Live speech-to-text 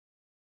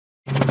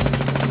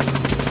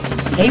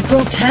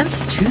April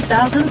 10th,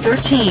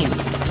 2013.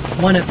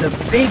 One of the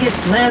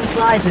biggest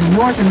landslides in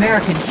North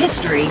American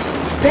history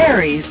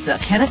buries the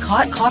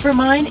Kennecott copper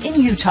mine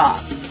in Utah.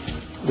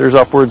 There's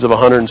upwards of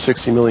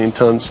 160 million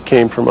tons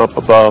came from up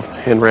above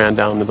and ran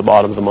down to the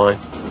bottom of the mine.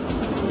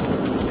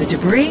 The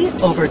debris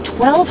over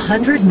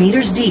 1,200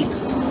 meters deep.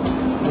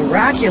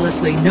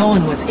 Miraculously, no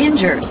one was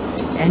injured.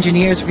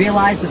 Engineers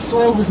realized the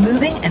soil was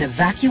moving and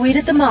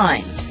evacuated the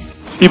mine.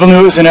 People knew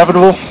it was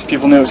inevitable.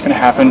 People knew it was going to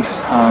happen.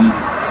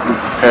 We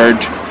prepared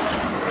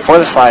before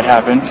the slide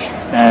happened,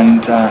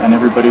 and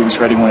everybody was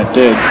ready when it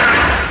did.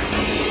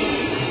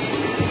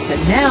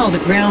 But now the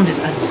ground is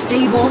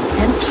unstable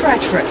and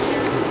treacherous.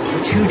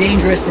 Too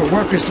dangerous for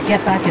workers to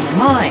get back in the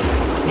mine,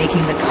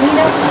 making the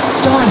cleanup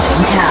a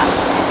daunting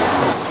task.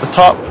 The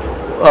top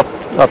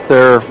up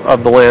there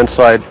of the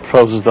landslide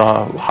poses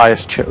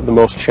the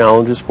most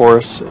challenges for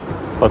us,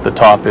 but the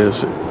top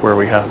is where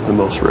we have the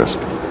most risk.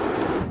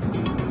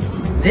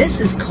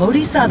 This is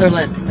Cody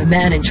Sutherland, the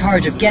man in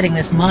charge of getting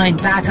this mine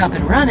back up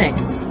and running.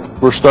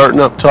 We're starting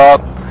up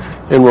top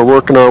and we're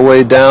working our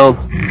way down.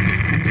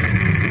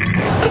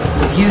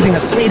 He's using a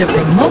fleet of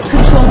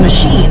remote-controlled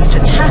machines to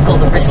tackle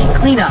the risky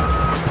cleanup,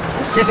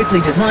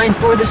 specifically designed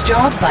for this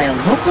job by a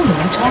local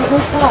Utah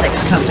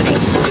robotics company.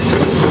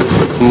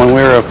 When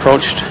we were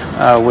approached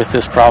with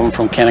this problem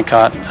from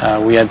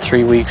Kennecott, we had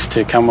 3 weeks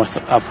to come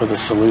up with a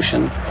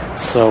solution.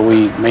 So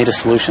we made a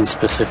solution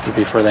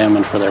specifically for them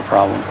and for their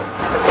problem.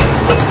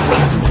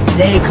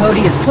 Today,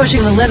 Cody is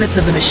pushing the limits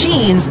of the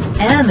machines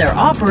and their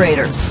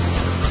operators.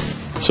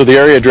 So the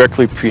area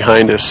directly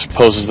behind us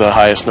poses the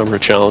highest number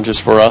of challenges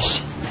for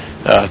us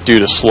due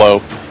to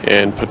slope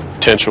and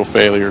potential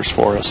failures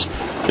for us.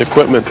 The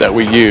equipment that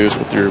we use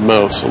with the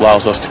remotes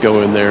allows us to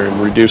go in there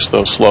and reduce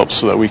those slopes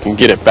so that we can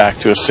get it back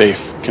to a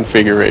safe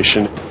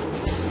configuration.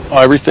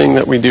 Everything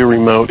that we do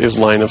remote is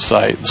line of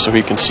sight, so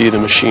we can see the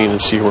machine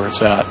and see where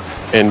it's at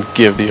and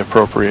give the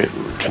appropriate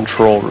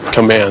control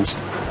commands.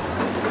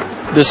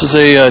 This is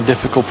a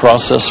difficult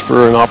process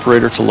for an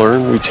operator to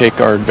learn. We take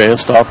our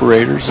advanced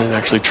operators and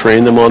actually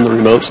train them on the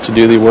remotes to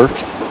do the work.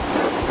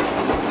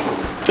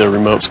 The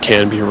remotes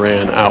can be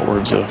ran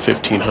outwards of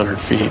 1,500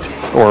 feet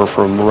or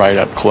from right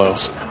up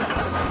close.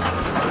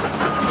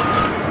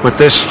 With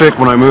this stick,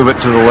 when I move it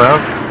to the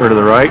left or to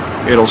the right,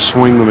 it'll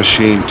swing the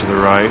machine to the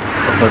right.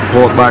 If I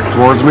pull it back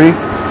towards me,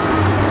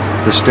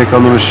 the stick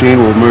on the machine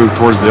will move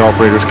towards the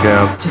operator's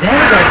cab. Today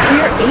they'll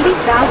clear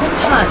 80,000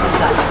 tons,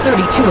 that's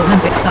 32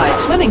 Olympic-sized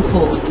swimming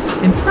pools.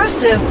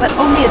 Impressive, but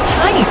only a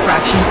tiny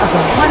fraction of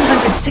the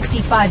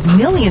 165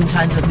 million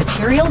tons of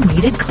material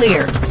needed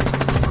cleared.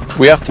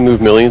 We have to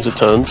move millions of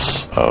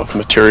tons of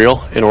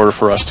material in order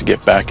for us to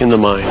get back in the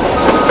mine.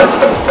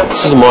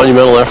 This is a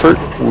monumental effort.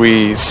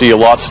 We see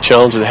lots of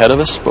challenges ahead of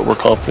us, but we're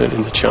confident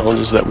in the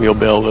challenges that we'll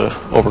be able to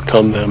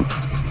overcome them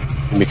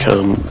and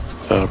become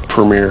a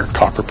premier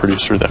copper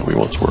producer that we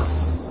once were.